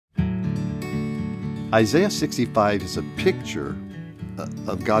Isaiah 65 is a picture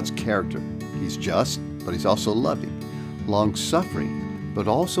of God's character. He's just, but he's also loving, long-suffering, but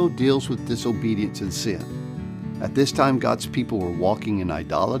also deals with disobedience and sin. At this time, God's people were walking in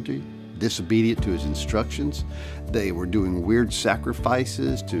idolatry, disobedient to his instructions. They were doing weird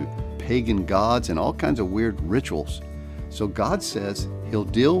sacrifices to pagan gods and all kinds of weird rituals. So God says he'll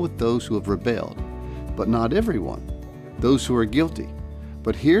deal with those who have rebelled, but not everyone, those who are guilty.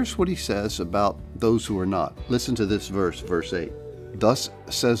 But here's what he says about those who are not. Listen to this verse, verse 8. Thus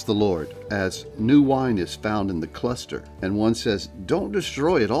says the Lord, as new wine is found in the cluster, and one says, don't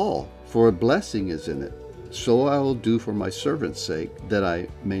destroy it all, for a blessing is in it. So I will do for my servant's sake, that I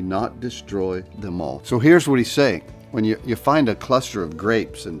may not destroy them all. So here's what he's saying. When you find a cluster of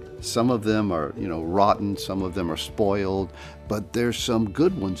grapes, and some of them are, rotten, some of them are spoiled, but there's some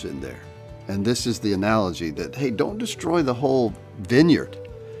good ones in there. And this is the analogy that, hey, don't destroy the whole vineyard,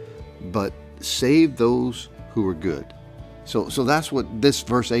 but save those who are good. So that's what this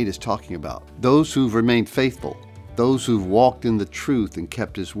verse 8 is talking about. Those who've remained faithful, those who've walked in the truth and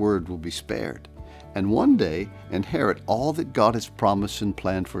kept his word will be spared, and one day inherit all that God has promised and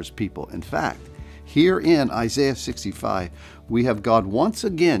planned for his people. In fact, here in Isaiah 65, we have God once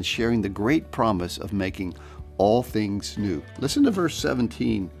again sharing the great promise of making all things new. Listen to verse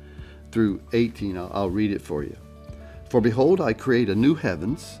 17 through 18. I'll read it for you. For behold, I create a new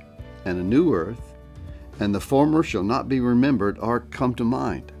heavens and a new earth, and the former shall not be remembered or come to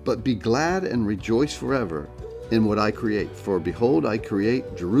mind. But be glad and rejoice forever in what I create. For behold, I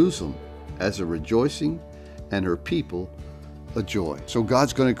create Jerusalem as a rejoicing, and her people a joy. So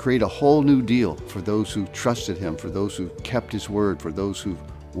God's going to create a whole new deal for those who trusted him, for those who kept his word, for those who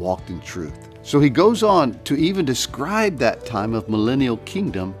walked in truth. So he goes on to even describe that time of millennial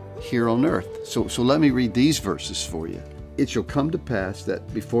kingdom here on earth. So let me read these verses for you. It shall come to pass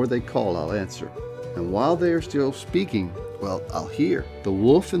that before they call, I'll answer. And while they are still speaking, well, I'll hear. The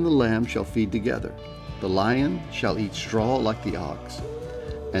wolf and the lamb shall feed together. The lion shall eat straw like the ox,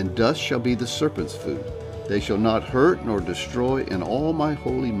 and dust shall be the serpent's food. They shall not hurt nor destroy in all my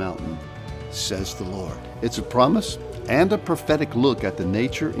holy mountain, says the Lord. It's a promise and a prophetic look at the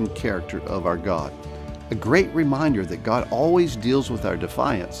nature and character of our God. A great reminder that God always deals with our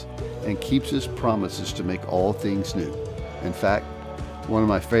defiance and keeps his promises to make all things new. In fact, one of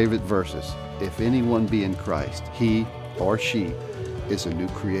my favorite verses, if anyone be in Christ, he or she is a new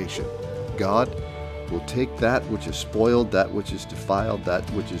creation. God will take that which is spoiled, that which is defiled, that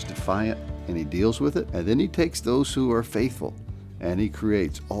which is defiant, and he deals with it. And then he takes those who are faithful and he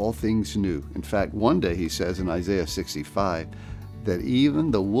creates all things new. In fact, one day he says in Isaiah 65 that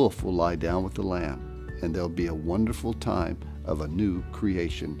even the wolf will lie down with the lamb, and there'll be a wonderful time of a new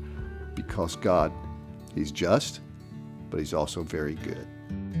creation, because God, he's just, but he's also very good.